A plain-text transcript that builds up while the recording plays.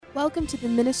Welcome to the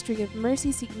ministry of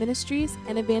Mercy Seek Ministries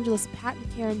and evangelist Pat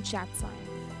and Karen Schatzline.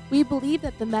 We believe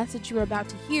that the message you are about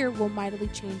to hear will mightily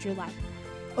change your life.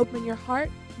 Open your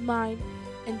heart, mind,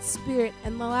 and spirit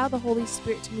and allow the Holy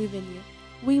Spirit to move in you.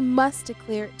 We must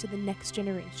declare it to the next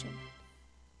generation.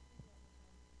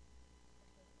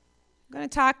 I'm going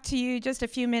to talk to you just a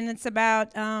few minutes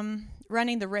about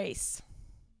running the race.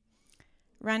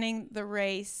 Running the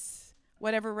race,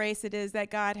 whatever race it is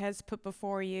that God has put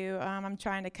before you. I'm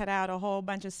trying to cut out a whole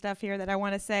bunch of stuff here that I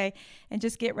want to say and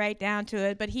just get right down to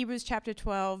it. But Hebrews chapter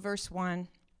 12, verse 1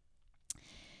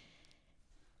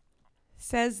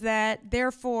 says that,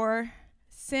 therefore,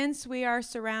 since we are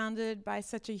surrounded by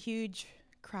such a huge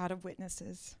crowd of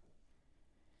witnesses,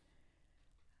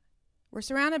 we're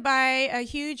surrounded by a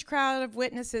huge crowd of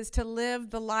witnesses to live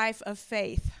the life of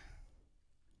faith.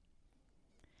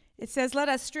 It says, let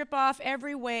us strip off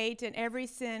every weight and every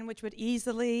sin which would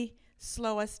easily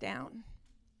slow us down,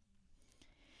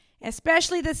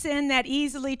 especially the sin that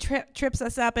easily trips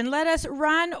us up, and let us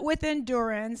run with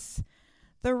endurance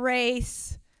the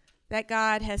race that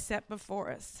God has set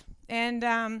before us. And,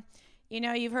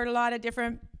 you've heard a lot of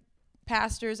different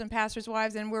pastors and pastors'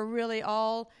 wives, and we're really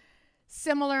all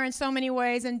similar in so many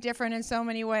ways and different in so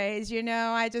many ways.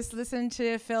 I just listened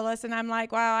to Phyllis and I'm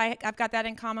like, wow, I've got that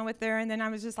in common with her. And then I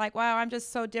was just like, wow, I'm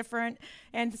just so different.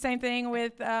 And the same thing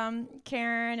with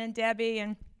Karen and Debbie.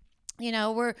 And,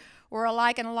 we're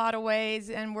alike in a lot of ways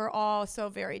and we're all so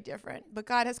very different. But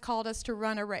God has called us to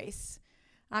run a race.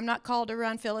 I'm not called to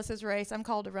run Phyllis's race. I'm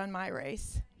called to run my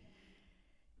race.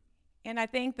 And I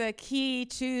think the key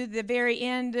to the very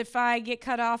end, if I get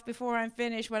cut off before I'm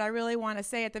finished, what I really want to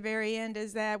say at the very end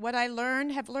is that what I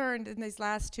have learned in these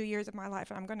last 2 years of my life,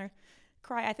 and I'm going to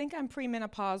cry. I think I'm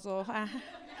premenopausal.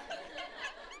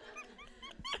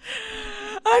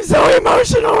 I'm so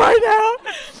emotional right now.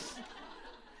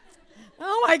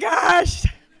 Oh my gosh.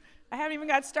 I haven't even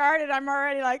got started. I'm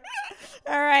already like,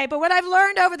 all right. But what I've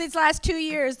learned over these last 2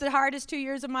 years, the hardest 2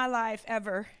 years of my life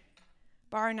ever,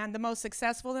 bar none, the most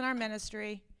successful in our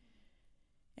ministry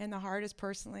and the hardest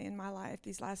personally in my life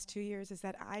these last 2 years, is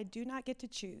that I do not get to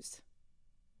choose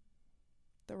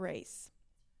the race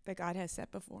that God has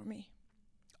set before me.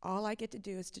 All I get to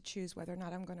do is to choose whether or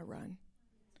not I'm going to run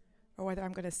or whether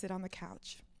I'm going to sit on the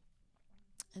couch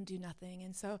and do nothing.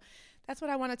 And so that's what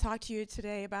I want to talk to you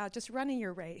today about, just running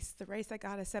your race, the race that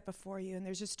God has set before you. And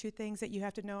there's just two things that you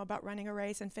have to know about running a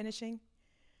race and finishing.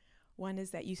 One is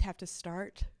that you have to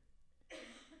start.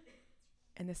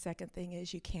 And the second thing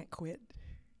is you can't quit.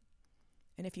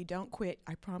 And if you don't quit,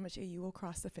 I promise you, you will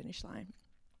cross the finish line.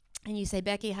 And you say,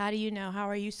 Becky, how do you know? How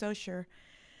are you so sure?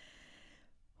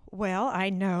 Well, I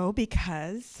know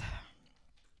because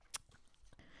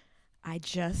I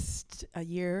just a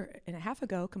year and a half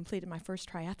ago completed my first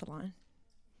triathlon.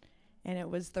 And it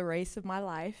was the race of my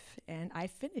life. And I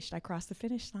finished. I crossed the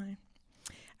finish line.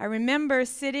 I remember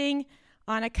sitting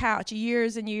on a couch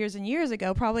years and years and years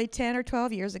ago, probably 10 or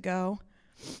 12 years ago,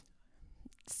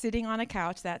 sitting on a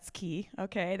couch, that's key,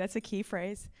 okay, that's a key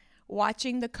phrase,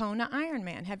 watching the Kona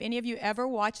Ironman. Have any of you ever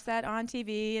watched that on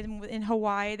TV? In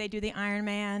Hawaii, they do the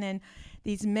Ironman, and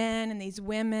these men and these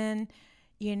women,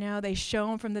 they show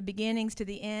them from the beginnings to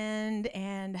the end,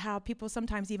 and how people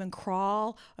sometimes even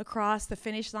crawl across the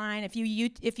finish line. If you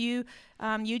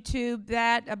YouTube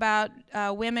that about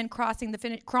women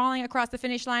crawling across the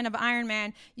finish line of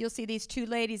Ironman, you'll see these two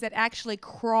ladies that actually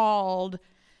crawled.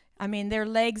 I mean, their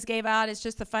legs gave out. It's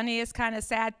just the funniest kind of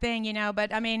sad thing,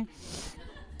 But I mean,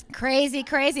 crazy.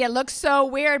 It looks so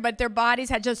weird, but their bodies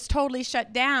had just totally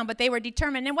shut down. But they were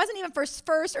determined. And it wasn't even for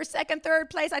first or second,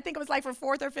 third place. I think it was like for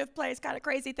fourth or fifth place, kind of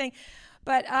crazy thing.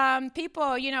 But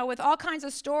people, with all kinds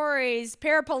of stories,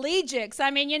 paraplegics. I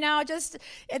mean, just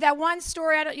that one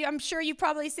story, I'm sure you've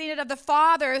probably seen it, of the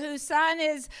father whose son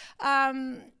is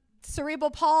cerebral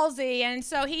palsy, and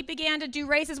so he began to do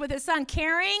races with his son,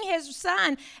 carrying his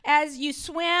son as you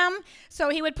swim. So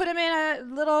he would put him in a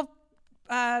little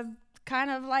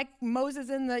kind of like Moses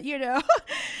in the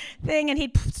thing, and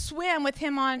he'd swim with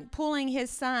him on pulling his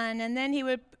son, and then he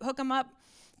would hook him up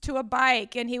to a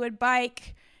bike, and he would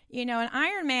bike. An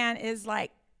Ironman is like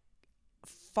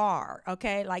far,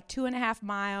 okay, like 2.5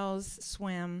 miles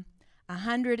swim,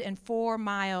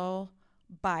 104-mile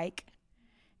bike,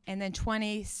 and then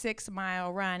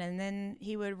 26-mile run. And then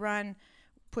he would run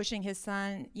pushing his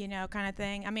son, kind of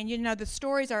thing. I mean, the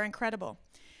stories are incredible.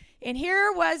 And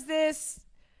here was this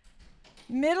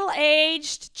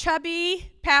middle-aged,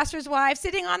 chubby pastor's wife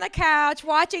sitting on the couch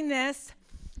watching this.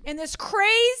 And this the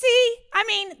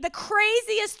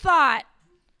craziest thought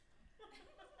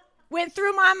went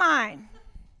through my mind.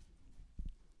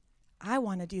 I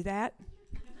want to do that.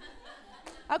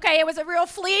 Okay, it was a real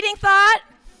fleeting thought,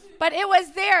 but it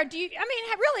was there.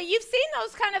 Really, you've seen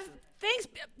those kind of things.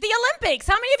 The Olympics.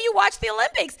 How many of you watch the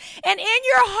Olympics? And in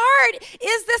your heart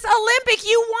is this Olympic.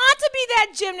 You want to be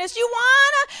that gymnast. You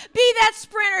want to be that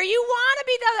sprinter. You want to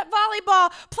be that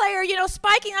volleyball player,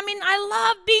 spiking. I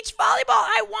love beach volleyball.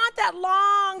 I want that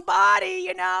long body,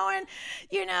 and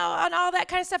all that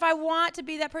kind of stuff. I want to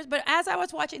be that person. But as I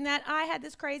was watching that, I had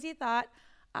this crazy thought,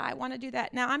 I want to do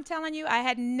that. Now, I'm telling you,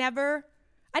 I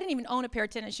didn't even own a pair of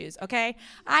tennis shoes, okay?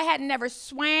 I had never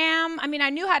swam. I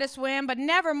knew how to swim, but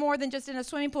never more than just in a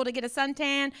swimming pool to get a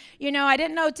suntan. I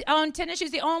didn't know to own tennis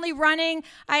shoes. The only running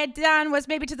I had done was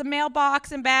maybe to the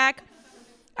mailbox and back.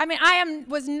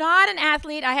 Was not an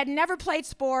athlete. I had never played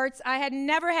sports. I had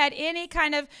never had any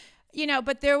kind of,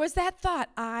 but there was that thought,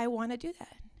 I want to do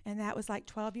that. And that was like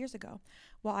 12 years ago.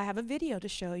 Well, I have a video to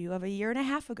show you of a year and a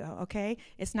half ago, okay?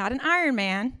 It's not an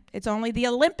Ironman. It's only the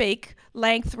Olympic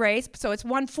length race, so it's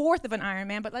 1/4 of an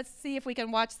Ironman. But let's see if we can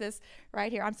watch this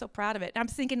right here. I'm so proud of it. I'm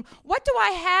thinking, what do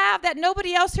I have that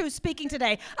nobody else who's speaking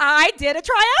today? I did a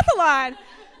triathlon.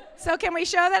 So can we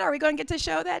show that? Are we going to get to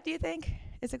show that, do you think?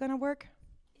 Is it going to work?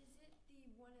 Is it the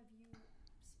one of you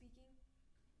speaking?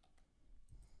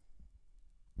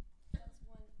 That's the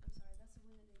one that they show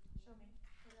me. Put up.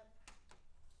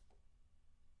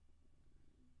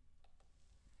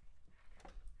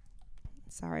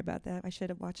 Sorry about that. I should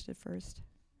have watched it first.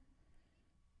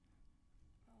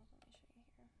 Let me show you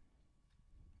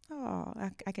here. Oh,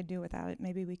 I could do without it.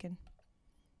 Maybe we can.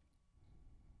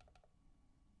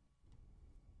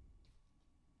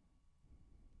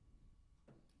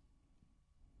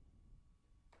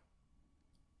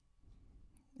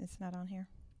 It's not on here.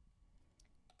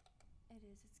 It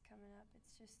is. It's coming up.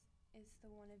 It's the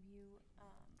one of you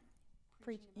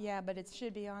Preach. Yeah, but it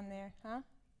should be on there, huh?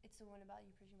 It's the one about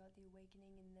you preaching about the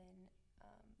awakening, and then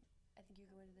I think you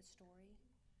go into the story.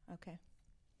 Okay.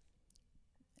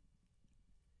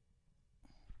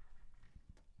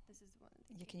 This is the one.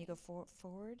 Yeah, can you go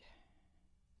forward?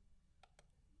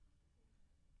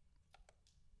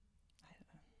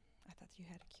 I thought you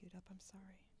had it queued up. I'm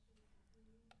sorry.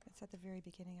 It's at the very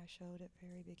beginning. I showed it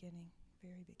very beginning.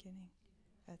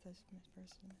 At this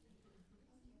first.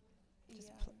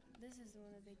 This is the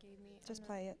one that they gave me. Just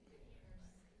play it.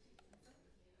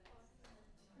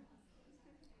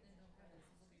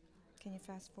 Can you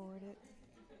fast forward it?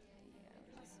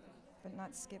 Yeah. But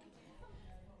not skip.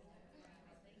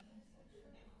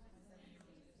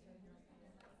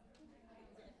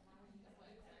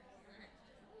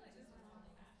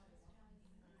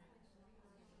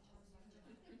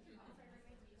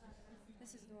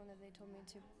 This is the one that they told me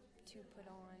to put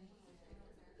on.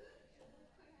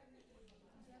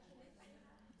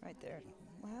 Right there.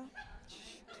 Well,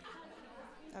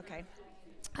 okay.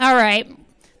 All right.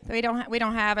 We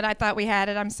don't have it. I thought we had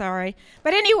it. I'm sorry.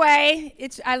 But anyway,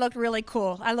 I looked really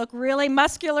cool. I look really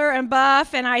muscular and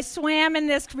buff, and I swam in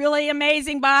this really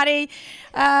amazing body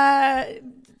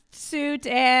suit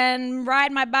and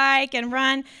ride my bike and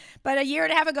run. But a year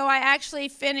and a half ago, I actually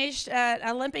finished an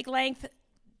Olympic length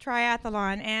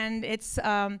triathlon, and it's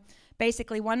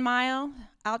basically 1 mile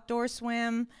outdoor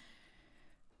swim,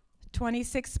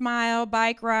 26-mile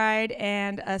bike ride,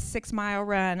 and a 6-mile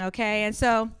run, okay? And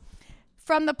so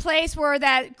from the place where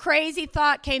that crazy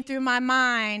thought came through my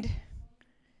mind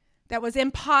that was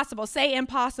impossible, say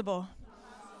impossible.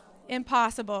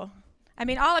 Impossible.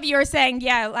 All of you are saying,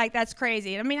 yeah, like that's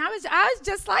crazy. I was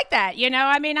just like that,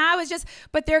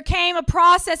 but there came a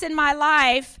process in my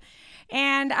life,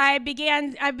 and I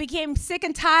became sick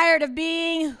and tired of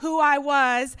being who I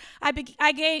was.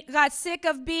 I got sick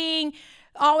of being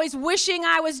always wishing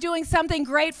I was doing something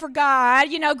great for God,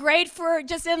 great for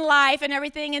just in life and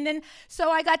everything. And then,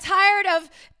 so I got tired of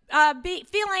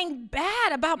feeling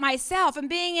bad about myself and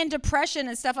being in depression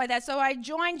and stuff like that. So I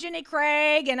joined Jenny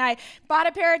Craig, and I bought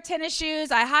a pair of tennis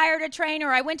shoes. I hired a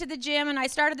trainer. I went to the gym, and I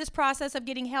started this process of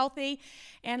getting healthy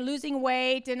and losing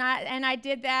weight, and I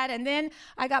did that. And then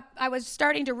I was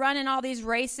starting to run in all these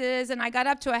races, and I got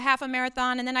up to a half a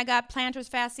marathon, and then I got plantar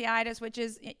fasciitis, which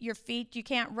is your feet. You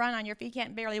can't run on your feet, you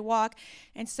can't barely walk.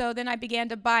 And so then I began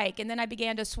to bike, and then I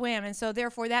began to swim, and so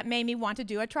therefore that made me want to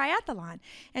do a triathlon.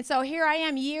 And so here I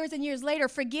am years and years later,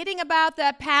 forgetting about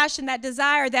that passion, that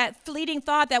desire, that fleeting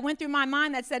thought that went through my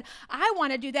mind that said, I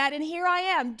want to do that, and here I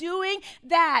am doing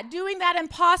that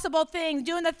impossible thing,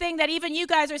 doing the thing that even you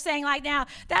guys are saying like now,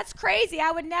 that's crazy.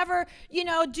 I would never,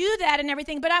 do that and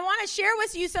everything. But I want to share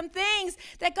with you some things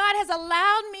that God has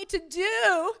allowed me to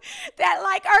do that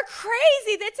are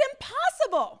crazy, that's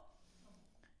impossible.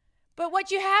 But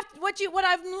what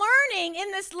I'm learning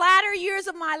in this latter years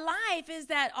of my life is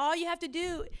that all you have to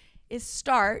do is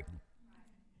start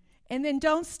and then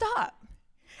don't stop.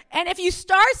 And if you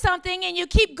start something and you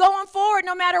keep going forward,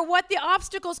 no matter what the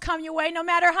obstacles come your way, no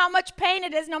matter how much pain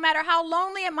it is, no matter how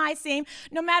lonely it might seem,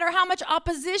 no matter how much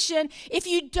opposition, if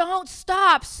you don't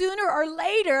stop, sooner or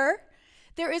later,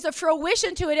 there is a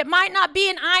fruition to it. It might not be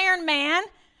an Iron Man,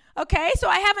 okay? So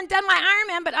I haven't done my Iron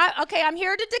Man, but I'm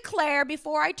here to declare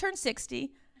before I turn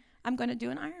 60, I'm going to do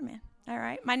an Iron Man. All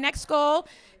right. My next goal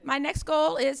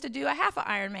is to do a half an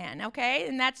Ironman, okay?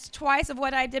 And that's twice of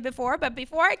what I did before. But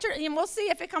before I turn, and we'll see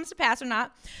if it comes to pass or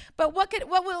not. But what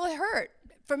will it hurt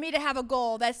for me to have a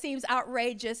goal that seems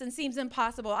outrageous and seems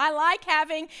impossible? I like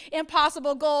having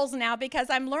impossible goals now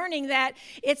because I'm learning that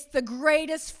it's the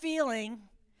greatest feeling.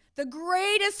 The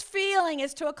greatest feeling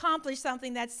is to accomplish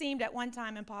something that seemed at one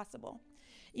time impossible.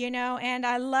 And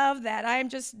I love that. I'm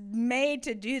just made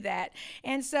to do that.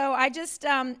 And so I just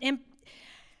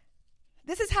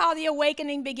this is how the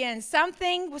awakening begins.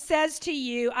 Something says to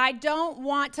you, I don't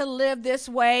want to live this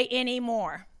way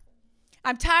anymore.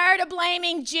 I'm tired of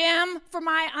blaming Jim for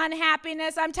my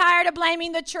unhappiness. I'm tired of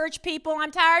blaming the church people. I'm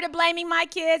tired of blaming my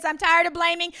kids. I'm tired of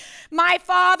blaming my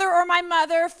father or my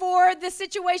mother for the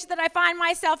situation that I find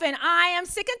myself in. I am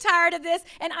sick and tired of this,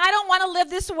 and I don't want to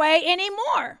live this way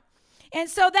anymore. And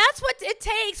so that's what it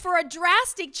takes for a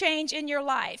drastic change in your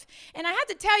life. And I have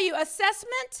to tell you,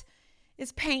 assessment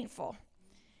is painful.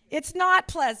 It's not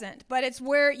pleasant, but it's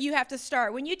where you have to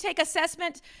start. When you take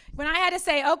assessment, when I had to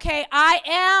say, okay, I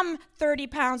am 30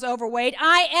 pounds overweight,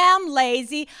 I am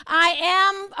lazy, I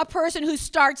am a person who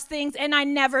starts things and I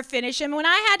never finish them. When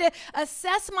I had to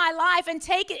assess my life and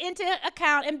take it into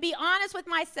account and be honest with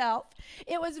myself,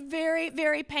 it was very,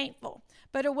 very painful.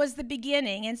 But it was the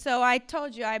beginning. And so I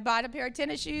told you, I bought a pair of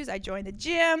tennis shoes, I joined the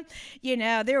gym,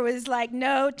 there was like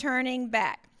no turning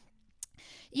back.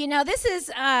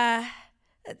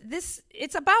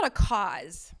 It's about a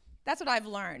cause. That's what I've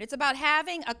learned. It's about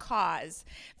having a cause.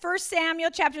 1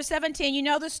 Samuel chapter 17, you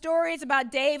know the story. It's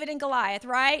about David and Goliath,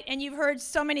 right? And you've heard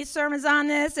so many sermons on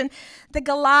this. And the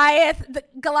Goliath,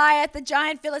 the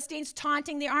giant Philistines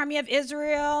taunting the army of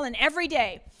Israel, and every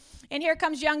day. And here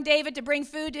comes young David to bring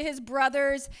food to his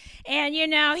brothers. And,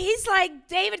 he's like,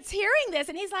 David's hearing this,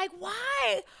 and he's like,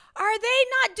 why are they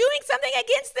not doing something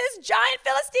against this giant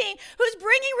Philistine who's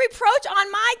bringing reproach on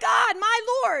my God, my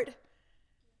Lord?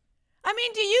 I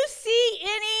mean, do you see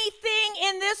anything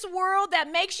in this world that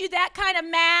makes you that kind of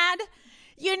mad,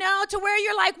 to where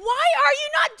you're like, why are you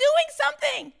not doing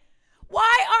something?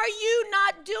 Why are you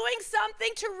not doing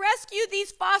something to rescue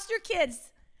these foster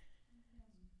kids?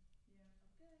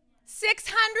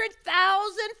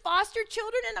 600,000 foster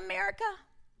children in America.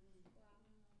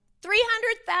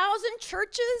 300,000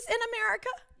 churches in America.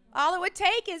 All it would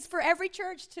take is for every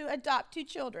church to adopt 2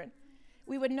 children.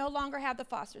 We would no longer have the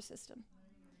foster system.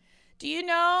 Do you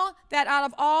know that out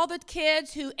of all the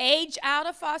kids who age out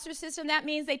of foster system, that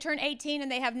means they turn 18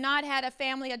 and they have not had a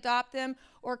family adopt them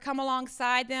or come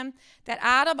alongside them, that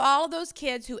out of all of those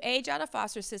kids who age out of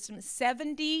foster system,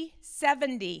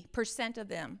 70% of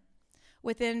them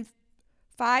within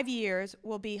 5 years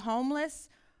will be homeless,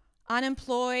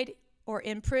 unemployed, or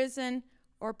in prison,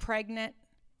 or pregnant,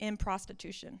 in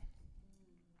prostitution.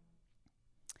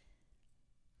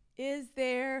 Is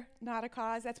there not a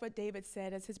cause? That's what David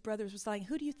said as his brothers were saying,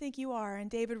 who do you think you are? And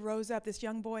David rose up, this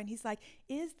young boy, and he's like,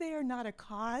 is there not a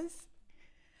cause?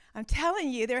 I'm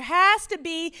telling you, there has to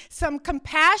be some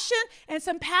compassion and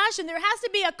some passion. There has to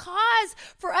be a cause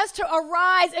for us to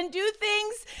arise and do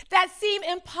things that seem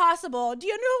impossible. Do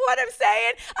you know what I'm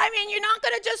saying? I mean, you're not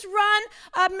going to just run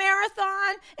a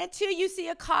marathon until you see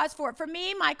a cause for it. For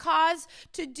me, my cause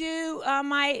to do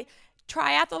my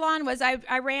triathlon was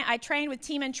I trained with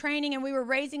Team in Training, and we were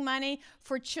raising money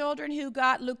for children who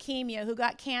got leukemia, who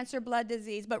got cancer, blood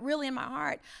disease. But really in my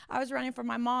heart, I was running for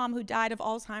my mom who died of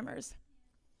Alzheimer's.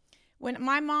 When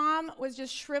my mom was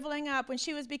just shriveling up, when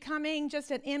she was becoming just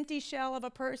an empty shell of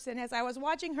a person, as I was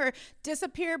watching her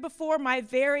disappear before my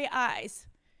very eyes,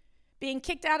 being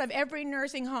kicked out of every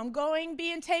nursing home,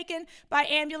 being taken by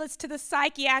ambulance to the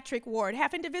psychiatric ward,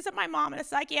 having to visit my mom in a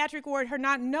psychiatric ward, her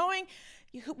not knowing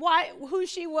who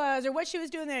she was or what she was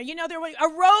doing there. There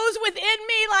arose within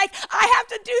me like, I have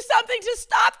to do something to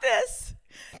stop this.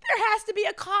 There has to be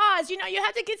a cause. You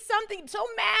have to get something so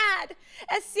mad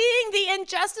at seeing the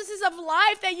injustices of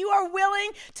life that you are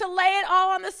willing to lay it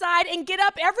all on the side and get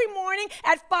up every morning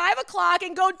at 5 o'clock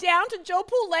and go down to Joe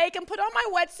Pool Lake and put on my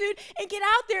wetsuit and get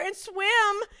out there and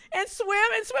swim. I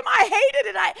hated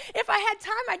it. If I had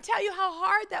time, I'd tell you how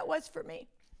hard that was for me.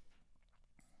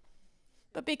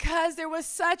 But because there was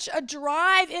such a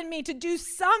drive in me to do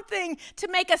something, to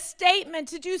make a statement,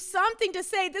 to do something to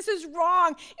say, this is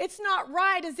wrong, it's not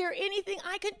right, is there anything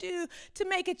I could do to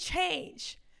make a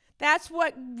change? That's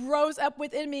what rose up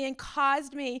within me and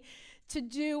caused me to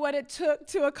do what it took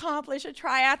to accomplish a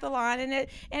triathlon.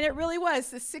 And it really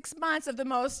was the 6 months of the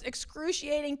most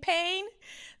excruciating pain,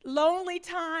 lonely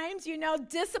times,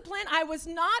 discipline. I was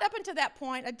not, up until that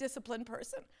point, a disciplined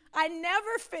person. I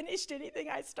never finished anything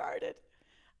I started.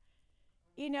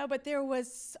 But there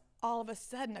was all of a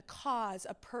sudden a cause,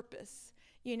 a purpose,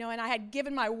 and I had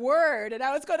given my word and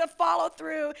I was going to follow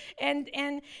through. And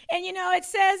it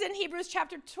says in Hebrews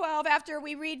chapter 12, after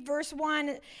we read verse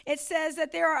 1, it says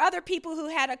that there are other people who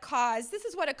had a cause. This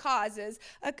is what a cause is.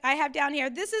 I have down here,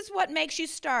 this is what makes you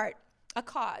start a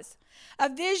cause. A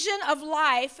vision of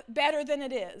life better than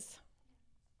it is.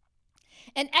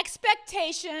 An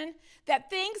expectation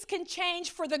that things can change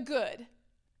for the good.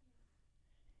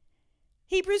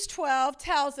 Hebrews 12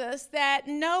 tells us that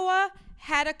Noah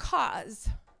had a cause,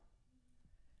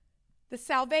 the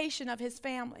salvation of his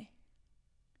family.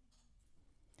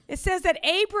 It says that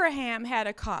Abraham had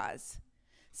a cause.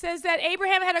 It says that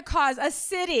Abraham had a cause, a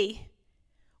city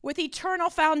with eternal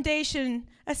foundation,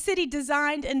 a city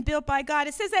designed and built by God.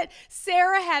 It says that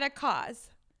Sarah had a cause,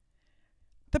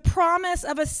 the promise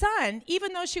of a son,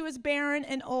 even though she was barren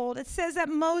and old. It says that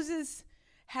Moses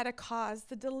had a cause,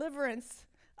 the deliverance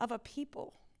of a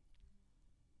people.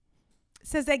 It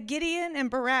says that Gideon and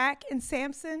Barak and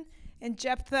Samson and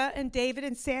Jephthah and David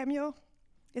and Samuel,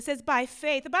 it says by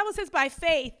faith. The Bible says by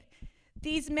faith,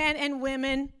 these men and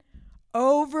women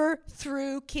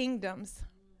overthrew kingdoms,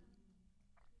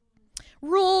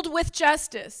 ruled with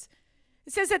justice.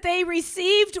 It says that they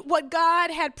received what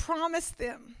God had promised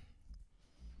them.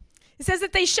 It says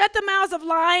that they shut the mouths of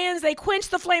lions, they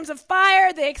quenched the flames of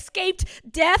fire, they escaped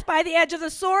death by the edge of the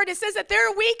sword. It says that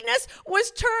their weakness was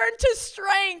turned to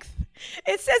strength.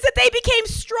 It says that they became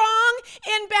strong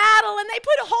in battle and they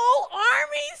put whole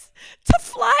armies to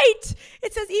flight.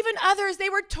 It says even others, they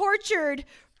were tortured,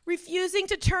 refusing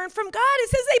to turn from God. It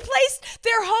says they placed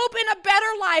their hope in a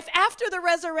better life after the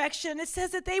resurrection. It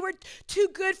says that they were too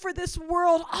good for this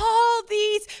world. All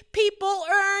these people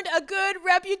earned a good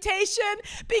reputation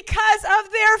because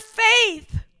of their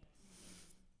faith.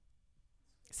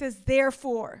 It says,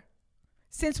 therefore,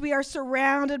 since we are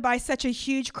surrounded by such a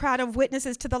huge crowd of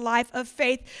witnesses to the life of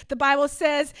faith, the Bible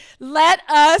says, let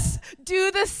us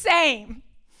do the same.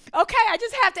 Okay, I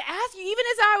just have to ask you, even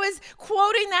as I was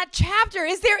quoting that chapter,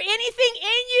 is there anything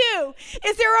in you?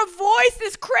 Is there a voice,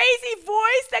 this crazy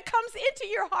voice that comes into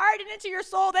your heart and into your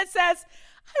soul that says,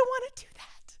 I want to do that.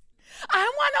 I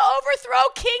want to overthrow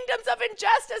kingdoms of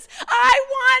injustice. I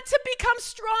want to become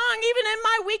strong even in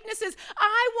my weaknesses.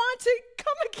 I want to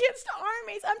come against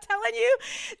armies. I'm telling you,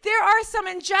 there are some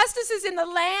injustices in the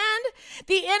land.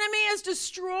 The enemy is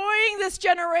destroying this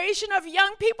generation of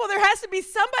young people. There has to be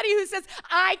somebody who says,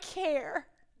 I care.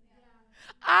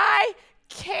 I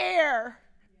care.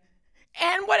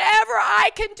 And whatever I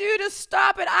can do to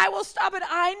stop it, I will stop it.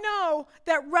 I know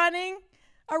that running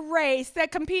a race,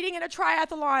 that competing in a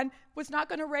triathlon was not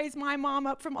going to raise my mom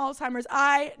up from Alzheimer's.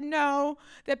 I know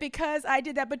that because I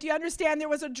did that. But do you understand there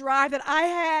was a drive that I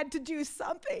had to do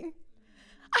something?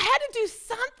 I had to do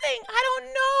something. I don't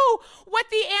know what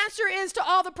the answer is to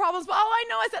all the problems, but all I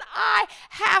know is that I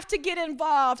have to get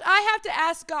involved. I have to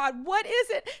ask God, what is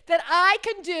it that I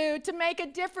can do to make a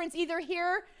difference either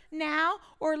here, now,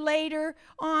 or later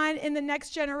on in the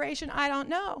next generation? I don't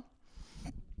know.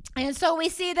 And so we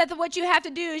see that what you have to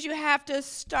do is you have to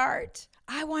start.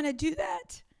 I want to do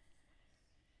that.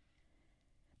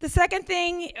 The second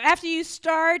thing after you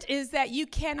start is that you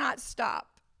cannot stop.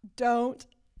 Don't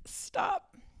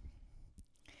stop.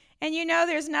 And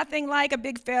there's nothing like a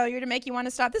big failure to make you want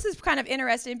to stop. This is kind of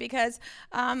interesting because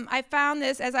I found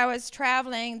this as I was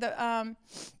traveling, the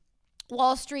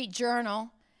Wall Street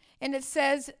Journal, and it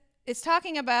says, it's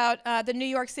talking about the New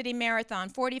York City Marathon.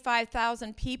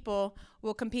 45,000 people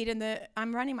will compete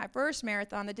I'm running my first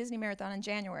marathon, the Disney Marathon, in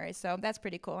January, so that's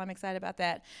pretty cool. I'm excited about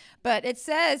that. But it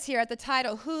says here at the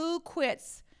title, who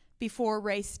quits before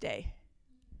race day?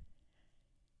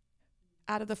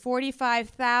 Out of the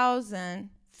 45,000,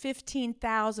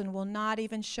 15,000 will not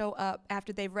even show up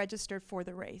after they've registered for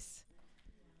the race.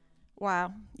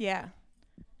 Wow, yeah.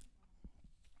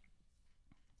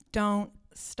 Don't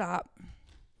stop.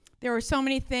 There were so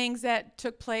many things that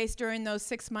took place during those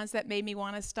 6 months that made me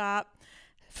want to stop.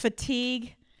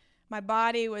 Fatigue. My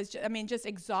body was, just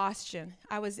exhaustion.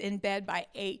 I was in bed by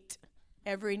 8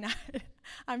 every night.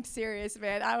 I'm serious,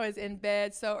 man. I was in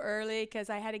bed so early because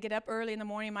I had to get up early in the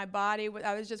morning. My body,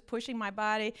 I was just pushing my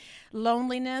body.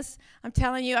 Loneliness. I'm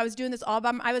telling you, I was doing this all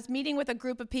by I was meeting with a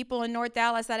group of people in North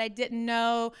Dallas that I didn't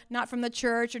know, not from the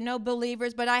church or no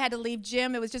believers, but I had to leave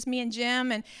Jim. It was just me and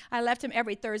Jim, and I left him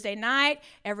every Thursday night,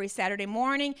 every Saturday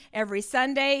morning, every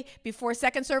Sunday. Before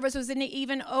second service was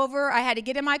even over, I had to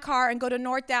get in my car and go to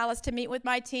North Dallas to meet with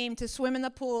my team, to swim in the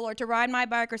pool or to ride my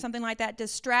bike or something like that.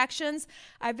 Distractions.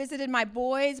 I visited my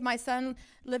boys. My son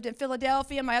lived in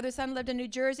Philadelphia. My other son lived in New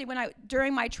Jersey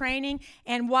during my training.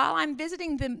 And while I'm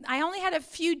visiting them, I only had a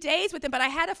few days with them, but I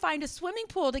had to find a swimming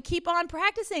pool to keep on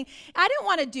practicing. I didn't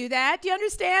want to do that. Do you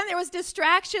understand? There was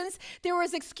distractions. There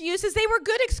was excuses. They were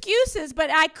good excuses, but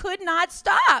I could not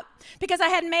stop because I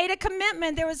had made a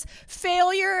commitment. There was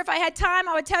failure. If I had time,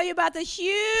 I would tell you about the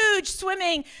huge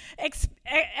swimming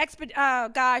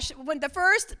when the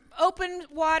first open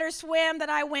water swim that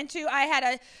I went to, I had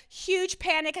a huge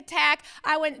panic attack.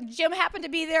 Jim happened to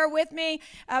be there with me.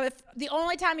 The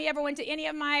only time he ever went to any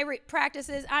of my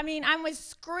practices, I was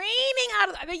screaming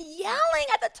yelling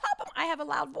at the top of, I have a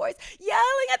loud voice,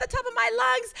 yelling at the top of my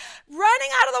lungs, running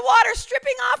out of the water,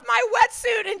 stripping off my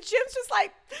wetsuit, and Jim's just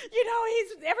like,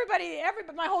 everybody,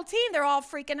 my whole team, they're all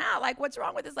freaking out, like, what's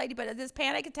wrong with this lady? But this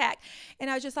panic attack, and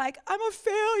I was just like, I'm a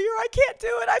failure. I can't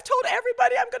do it. I've told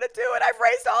everybody I'm going to do it. I've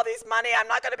raised all these money. I'm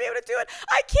not going to be able to do it.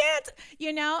 I can't,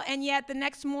 and yet the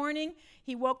next morning,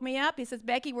 he woke me up. He says,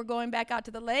 Becky, we're going back out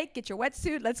to the lake. Get your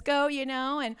wetsuit. Let's go,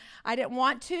 and I didn't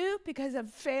want to because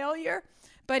of failure.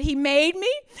 But he made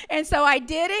me, and so I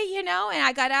did it, and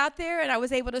I got out there, and I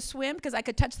was able to swim because I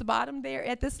could touch the bottom there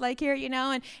at this lake here,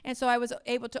 and so I was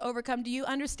able to overcome. Do you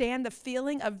understand the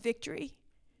feeling of victory,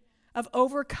 of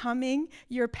overcoming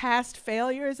your past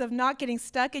failures, of not getting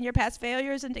stuck in your past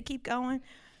failures and to keep going?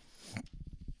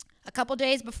 A couple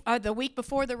days, the week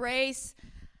before the race,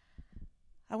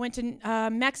 I went to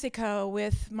Mexico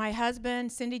with my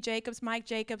husband, Cindy Jacobs, Mike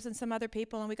Jacobs, and some other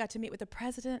people, and we got to meet with the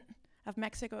president of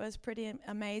Mexico. It was pretty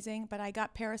amazing, but I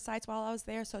got parasites while I was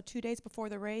there, so 2 days before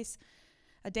the race,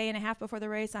 a day and a half before the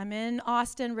race, I'm in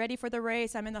Austin, ready for the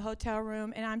race. I'm in the hotel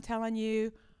room, and I'm telling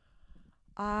you,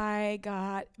 I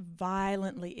got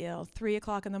violently ill. 3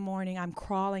 o'clock in the morning, I'm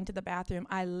crawling to the bathroom.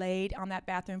 I laid on that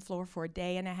bathroom floor for a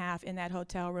day and a half in that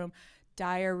hotel room.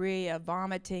 Diarrhea,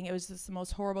 vomiting. It was just the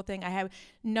most horrible thing. I had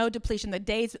no depletion. The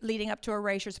days leading up to a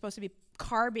race, you're supposed to be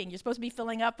carbing. You're supposed to be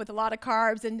filling up with a lot of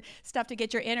carbs and stuff to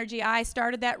get your energy. I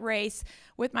started that race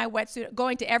with my wetsuit,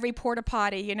 going to every porta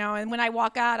potty, and when I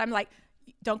walk out, I'm like,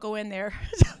 don't go in there.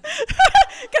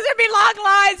 Because there'd be long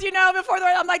lines, before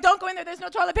I'm like, don't go in there. There's no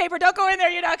toilet paper. Don't go in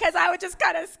there, because I would just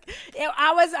kind of,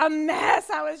 I was a mess.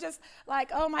 I was just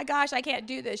like, oh my gosh, I can't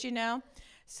do this,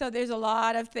 So there's a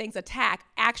lot of things,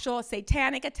 actual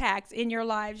satanic attacks in your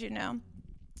lives,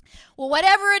 Well,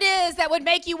 whatever it is that would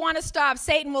make you want to stop,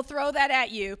 Satan will throw that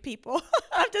at you, people.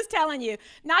 I'm just telling you,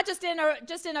 not just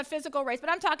in a physical race, but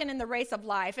I'm talking in the race of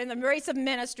life, in the race of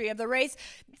ministry, of the race.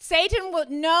 Satan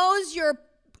knows your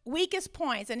weakest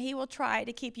points, and he will try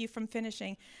to keep you from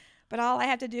finishing. But all I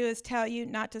have to do is tell you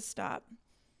not to stop.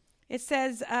 It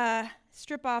says,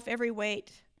 strip off every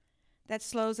weight that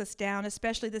slows us down,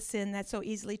 especially the sin that so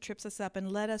easily trips us up,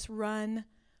 and let us run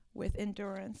with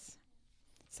endurance.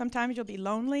 Sometimes you'll be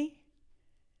lonely.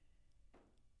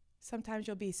 Sometimes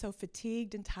you'll be so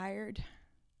fatigued and tired.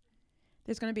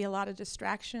 There's going to be a lot of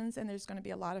distractions, and there's going to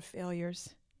be a lot of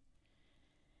failures.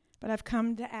 But I've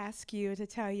come to ask you, to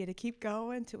tell you to keep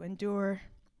going, to endure.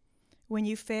 When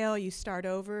you fail, you start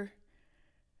over.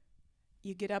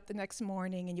 You get up the next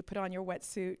morning, and you put on your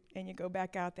wetsuit, and you go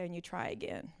back out there, and you try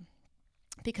again.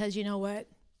 Because you know what?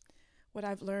 What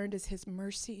I've learned is his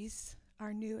mercies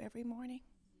are new every morning.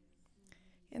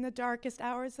 In the darkest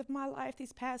hours of my life,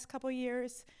 these past couple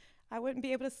years, I wouldn't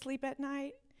be able to sleep at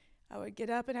night. I would get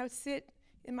up and I would sit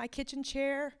in my kitchen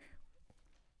chair,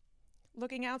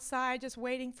 looking outside, just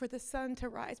waiting for the sun to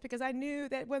rise, because I knew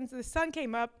that when the sun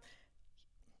came up,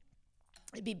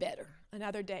 it'd be better,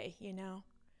 another day,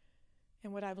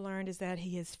 And what I've learned is that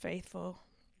he is faithful.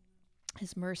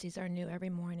 His mercies are new every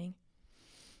morning.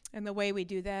 And the way we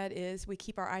do that is we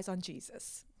keep our eyes on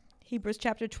Jesus. Hebrews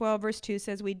chapter 12, verse 2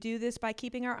 says, we do this by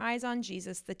keeping our eyes on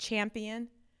Jesus, the champion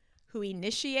who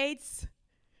initiates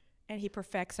and he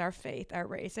perfects our faith, our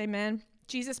race. Amen.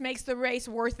 Jesus makes the race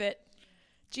worth it.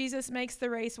 Jesus makes the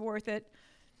race worth it.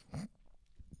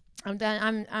 I'm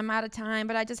done. I'm out of time,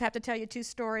 but I just have to tell you 2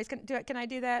 stories. Can I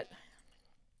do that?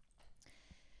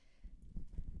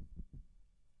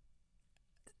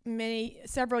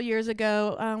 Several years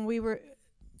ago,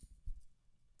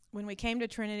 when we came to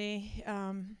Trinity,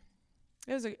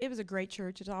 it was a great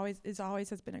church. It always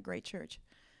has been a great church.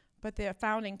 but the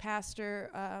founding pastor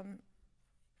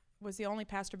was the only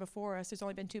pastor before us. There's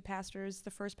only been 2 pastors, the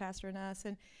first pastor and us.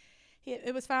 And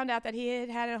it was found out that he had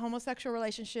had a homosexual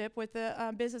relationship with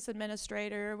the business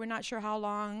administrator. We're not sure how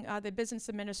long. The business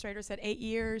administrator said 8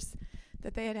 years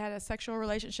that they had had a sexual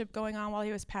relationship going on while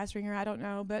he was pastoring here. I don't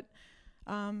know. But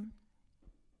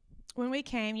when we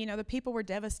came, the people were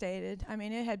devastated. I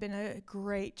mean, it had been a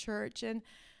great church, and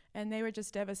they were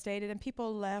just devastated. And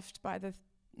people left by the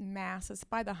masses,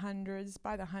 by the hundreds.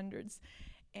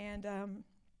 And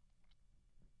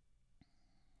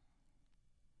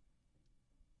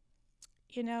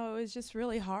it was just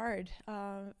really hard.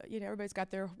 Everybody's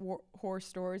got their war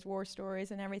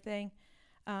stories and everything.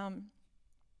 I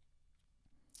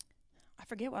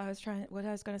forget what I was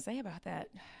going to say about that.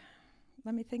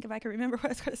 Let me think if I can remember what I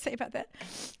was going to say about that.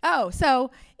 Oh,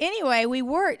 so anyway, we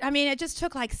worked. I mean, it just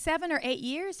took like 7 or 8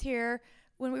 years here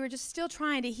when we were just still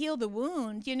trying to heal the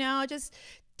wound, just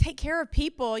take care of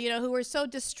people, who were so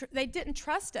they didn't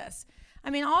trust us. I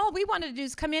mean, all we wanted to do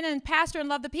is come in and pastor and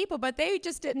love the people, but they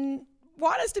just didn't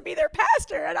want us to be their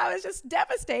pastor, and I was just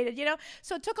devastated,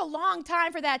 So it took a long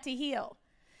time for that to heal.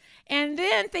 And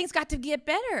then things got to get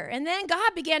better. And then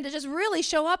God began to just really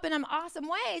show up in awesome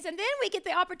ways. And then we get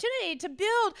the opportunity to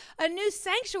build a new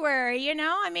sanctuary,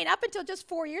 I mean, up until just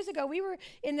 4 years ago, we were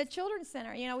in the children's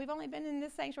center. We've only been in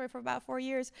this sanctuary for about 4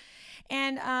 years.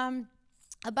 And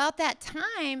about that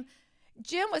time,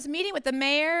 Jim was meeting with the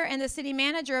mayor and the city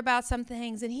manager about some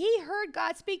things, and he heard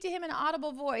God speak to him in an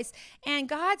audible voice. And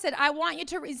God said, I want you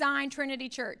to resign Trinity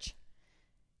Church.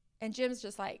 And Jim's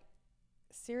just like,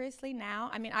 seriously now?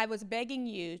 I mean, I was begging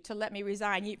you to let me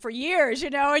resign for years,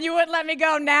 and you wouldn't let me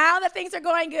go now that things are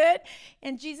going good.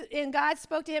 And God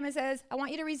spoke to him and says, I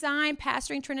want you to resign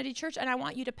pastoring Trinity Church, and I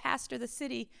want you to pastor the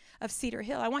city of Cedar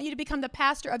Hill. I want you to become the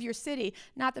pastor of your city,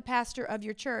 not the pastor of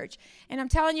your church. And I'm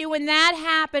telling you, when that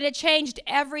happened, it changed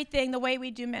everything, the way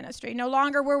we do ministry. No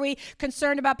longer were we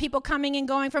concerned about people coming and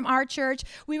going from our church.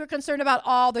 We were concerned about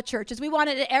all the churches. We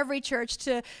wanted every church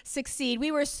to succeed.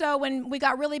 When we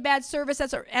got really bad service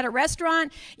at a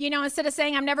restaurant, instead of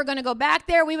saying, I'm never going to go back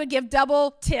there, we would give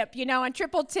double tip, and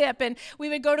triple tip. And we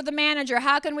would go to the manager,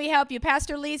 how can we help you?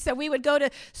 Pastor Lisa, we would go to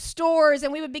stores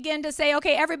and we would begin to say,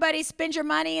 okay, everybody spend your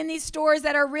money in these stores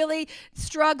that are really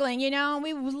struggling, and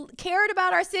we cared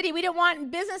about our city. We didn't want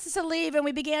businesses to leave, and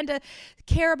we began to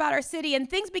care about our city, and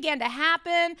things began to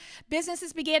happen.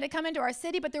 Businesses began to come into our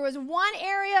city, but there was one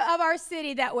area of our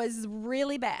city that was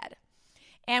really bad.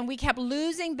 And we kept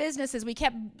losing businesses. We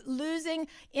kept losing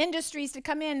industries to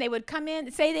come in. They would come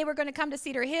in, say they were going to come to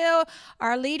Cedar Hill.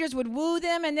 Our leaders would woo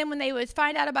them. And then when they would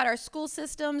find out about our school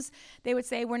systems, they would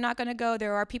say, we're not going to go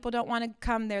there. Our people don't want to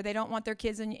come there. They don't want their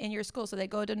kids in your school. So they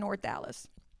go to North Dallas.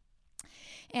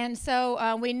 And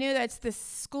so we knew that the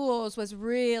schools was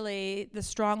really the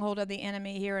stronghold of the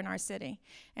enemy here in our city.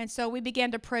 And so we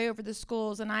began to pray over the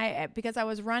schools. And because I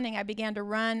was running, I began to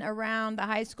run around the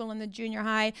high school and the junior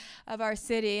high of our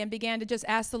city and began to just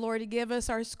ask the Lord to give us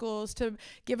our schools, to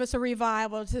give us a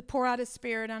revival, to pour out His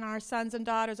Spirit on our sons and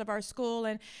daughters of our school.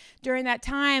 And during that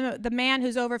time, the man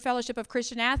who's over Fellowship of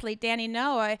Christian Athlete, Danny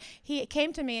Noah, he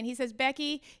came to me and he says,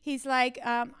 Becky, he's like,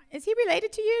 is he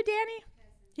related to you, Danny?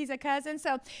 He's a cousin.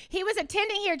 So he was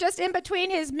attending here just in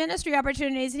between his ministry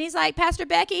opportunities. And he's like, Pastor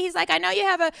Becky, he's like, I know you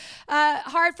have a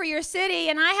heart for your city,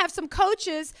 and I have some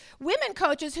coaches, women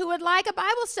coaches, who would like a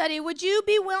Bible study. Would you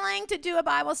be willing to do a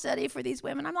Bible study for these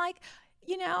women? I'm like,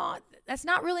 that's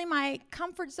not really my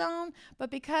comfort zone, but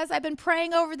because I've been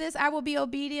praying over this, I will be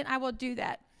obedient. I will do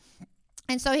that.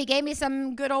 And so he gave me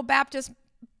some good old Baptist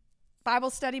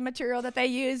Bible study material that they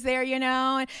use there,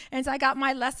 and so I got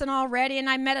my lesson all ready, and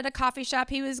I met at a coffee shop.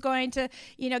 He was going to,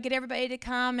 get everybody to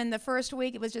come, and the first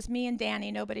week it was just me and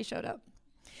Danny. Nobody showed up.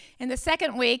 And the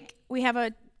second week, we have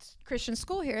a Christian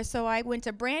school here, so I went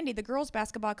to Brandy, the girls'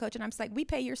 basketball coach, and I'm like, we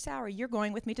pay your salary. You're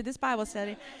going with me to this Bible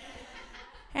study.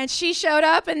 And she showed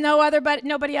up, and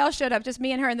nobody else showed up, just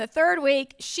me and her. And the third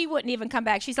week, she wouldn't even come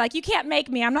back. She's like, you can't make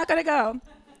me. I'm not going to go.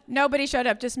 Nobody showed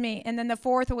up, just me. And then the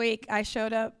fourth week, I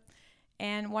showed up.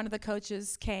 And one of the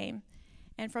coaches came.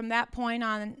 And from that point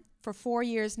on, for 4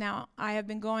 years now, I have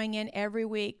been going in every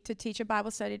week to teach a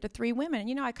Bible study to 3 women.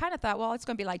 And, I kind of thought, well, it's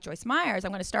going to be like Joyce Myers. I'm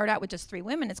going to start out with just 3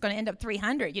 women. It's going to end up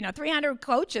 300, 300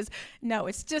 coaches. No,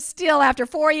 it's just still, after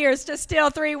 4 years, just still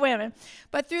 3 women.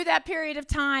 But through that period of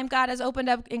time, God has opened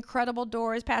up incredible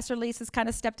doors. Pastor Lisa's kind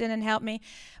of stepped in and helped me.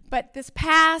 But this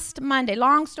past Monday,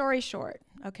 long story short,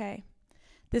 okay,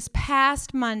 this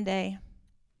past Monday,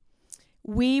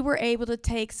 we were able to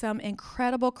take some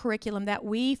incredible curriculum that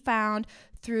we found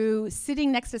through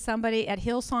sitting next to somebody at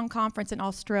Hillsong Conference in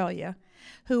Australia.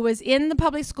 who was in the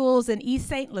public schools in East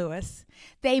St. Louis.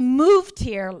 They moved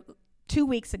here 2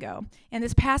 weeks ago. And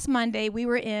this past Monday, we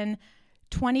were in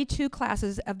 22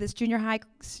 classes of this junior high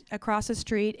across the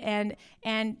street and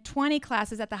 20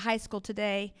 classes at the high school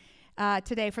today.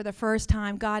 Today, for the first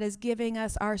time, God is giving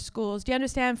us our schools. Do you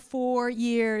understand? 4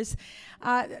 years.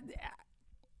 I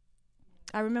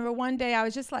remember one day I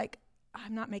was just like,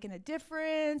 I'm not making a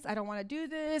difference. I don't want to do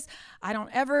this.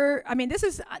 This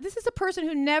is a person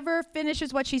who never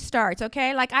finishes what she starts,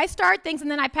 okay? Like, I start things and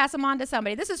then I pass them on to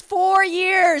somebody. This is 4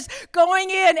 years going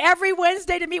in every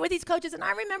Wednesday to meet with these coaches. And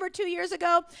I remember 2 years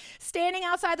ago, standing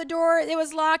outside the door. It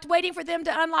was locked, waiting for them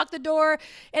to unlock the door.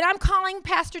 And I'm calling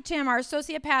Pastor Tim, our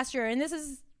associate pastor. And this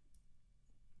is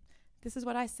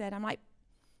what I said. I'm like,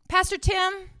 Pastor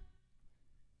Tim.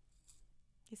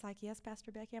 He's like, yes,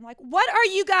 Pastor Becky. I'm like, what are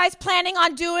you guys planning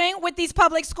on doing with these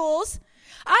public schools?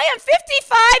 I am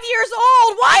 55 years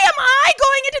old. Why am I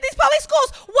going into these public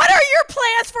schools? What are your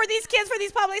plans for these kids, for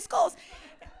these public schools?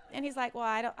 And he's like, well,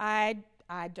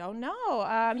 I don't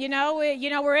know.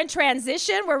 We're in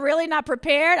transition. We're really not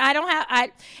prepared. And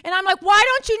I'm like, why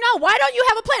don't you know? Why don't you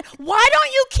have a plan? Why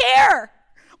don't you care?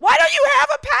 Why don't you have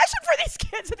a passion for these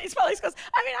kids in these public schools?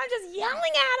 I'm just yelling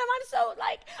at them. I'm so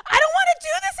like, I don't want to do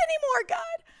this anymore,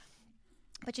 God.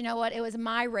 But you know what? It was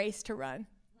my race to run.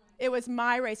 It was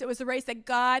my race. It was the race that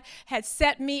God had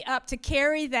set me up to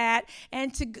carry that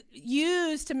and to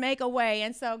use to make a way.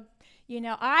 And so,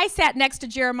 I sat next to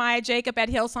Jeremiah Jacob at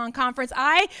Hillsong Conference.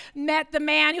 I met the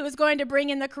man who was going to bring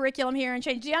in the curriculum here and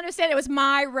change. Do you understand? It was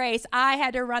my race. I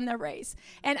had to run the race.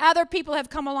 And other people have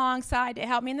come alongside to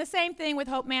help me. And the same thing with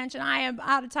Hope Mansion. I am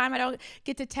out of time. I don't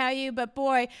get to tell you. But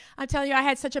boy, I'm telling you, I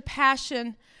had such a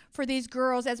passion for these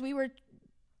girls as we were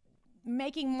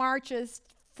making marches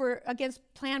against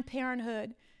Planned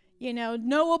Parenthood.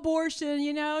 No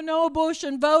abortion, no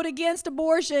abortion, vote against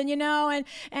abortion,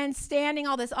 and standing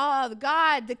all this. Oh,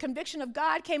 God, the conviction of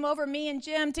God came over me and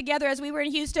Jim together as we were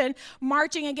in Houston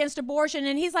marching against abortion.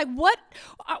 And he's like, what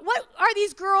are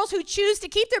these girls who choose to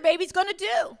keep their babies going to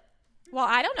do? Well,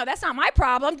 I don't know. That's not my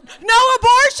problem. No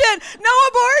abortion, no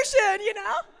abortion,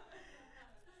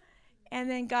 And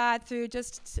then God, through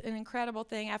just an incredible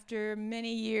thing, after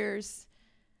many years,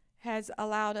 has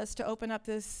allowed us to open up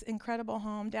this incredible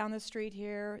home down the street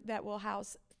here that will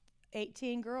house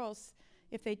 18 girls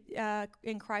if they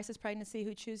in crisis pregnancy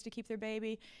who choose to keep their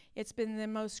baby. It's been the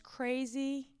most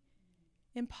crazy,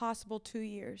 impossible 2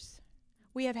 years.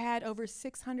 We have had over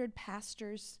 600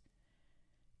 pastors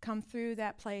come through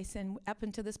that place, and up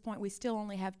until this point, we still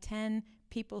only have 10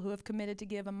 people who have committed to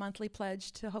give a monthly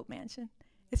pledge to Hope Mansion.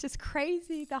 It's just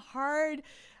crazy, how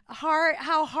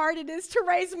hard it is to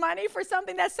raise money for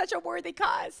something that's such a worthy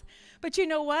cause. But you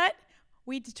know what?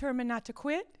 We determined not to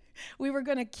quit. We were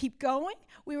going to keep going.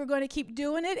 We were going to keep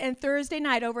doing it. And Thursday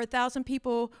night, over 1,000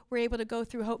 people were able to go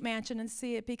through Hope Mansion and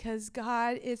see it because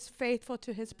God is faithful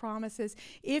to his promises.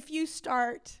 If you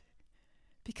start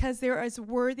because there is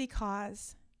worthy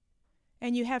cause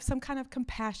and you have some kind of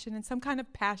compassion and some kind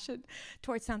of passion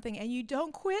towards something and you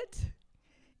don't quit,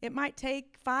 it might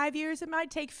take 5 years. It might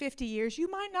take 50 years. You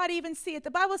might not even see it. The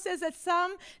Bible says that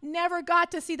some never got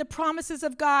to see the promises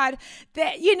of God.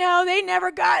 That, they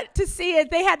never got to see it.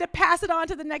 They had to pass it on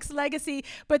to the next legacy.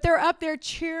 But they're up there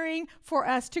cheering for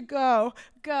us to go.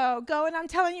 And I'm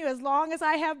telling you, as long as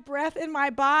I have breath in my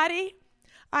body,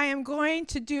 I am going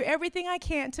to do everything I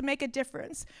can to make a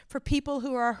difference for people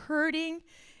who are hurting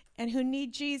and who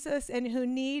need Jesus and who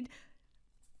need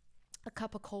a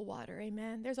cup of cold water.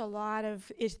 Amen. There's a lot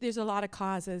of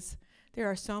causes. There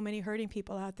are so many hurting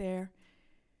people out there,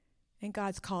 and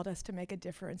God's called us to make a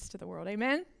difference to the world.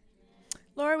 Amen.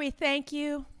 Lord, we thank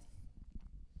you.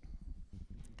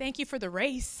 Thank you for the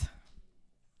race.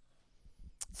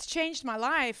 It's changed my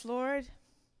life, Lord.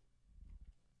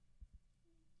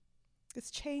 It's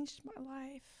changed my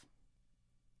life.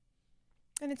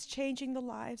 And it's changing the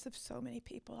lives of so many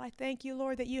people. I thank you,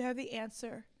 Lord, that you have the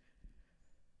answer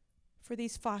for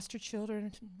these foster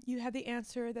children. You have the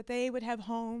answer that they would have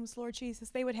homes, Lord Jesus.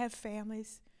 They would have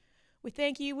families. We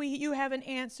thank you. You have an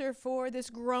answer for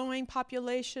this growing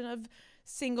population of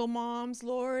single moms,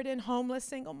 Lord, and homeless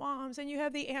single moms. And you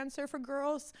have the answer for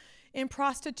girls in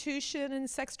prostitution and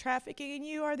sex trafficking. And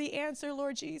you are the answer,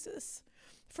 Lord Jesus,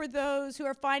 for those who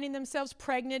are finding themselves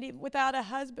pregnant without a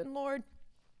husband, Lord.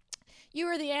 You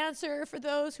are the answer for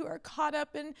those who are caught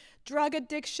up in drug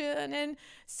addiction and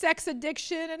sex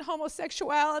addiction and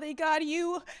homosexuality. God,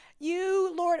 you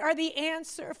You, Lord, are the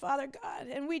answer, Father God,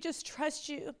 and we just trust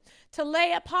you to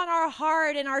lay upon our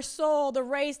heart and our soul the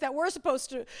race that we're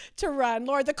supposed to run,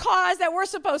 Lord, the cause that we're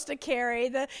supposed to carry,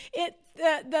 the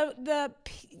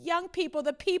young people,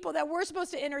 the people that we're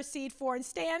supposed to intercede for and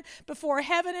stand before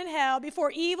heaven and hell,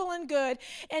 before evil and good,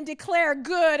 and declare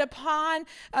good upon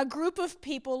a group of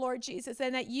people, Lord Jesus,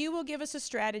 and that you will give us the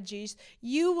strategies.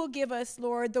 You will give us,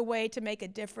 Lord, the way to make a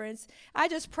difference. I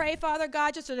just pray, Father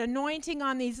God, just an anointing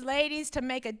on these ladies to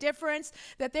make a difference,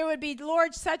 that there would be,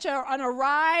 Lord, such an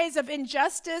arise of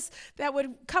injustice that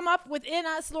would come up within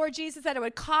us, Lord Jesus, that it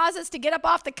would cause us to get up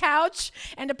off the couch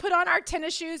and to put on our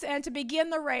tennis shoes and to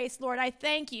begin the race. Lord, I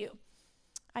thank you.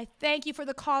 I thank you for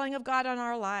the calling of God on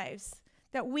our lives,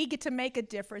 that we get to make a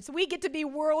difference. We get to be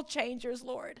world changers,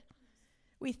 Lord.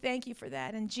 We thank you for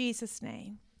that. In Jesus'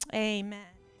 name, amen.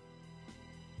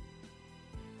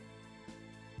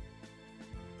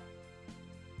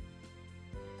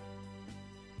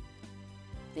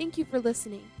 Thank you for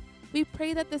listening. We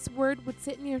pray that this word would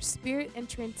sit in your spirit and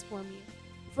transform you.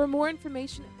 For more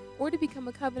information or to become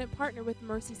a covenant partner with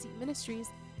Mercy Seat Ministries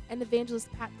and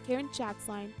Evangelist Pat Karen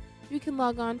Chatzline, you can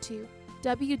log on to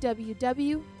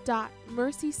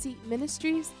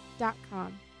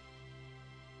www.mercyseatministries.com.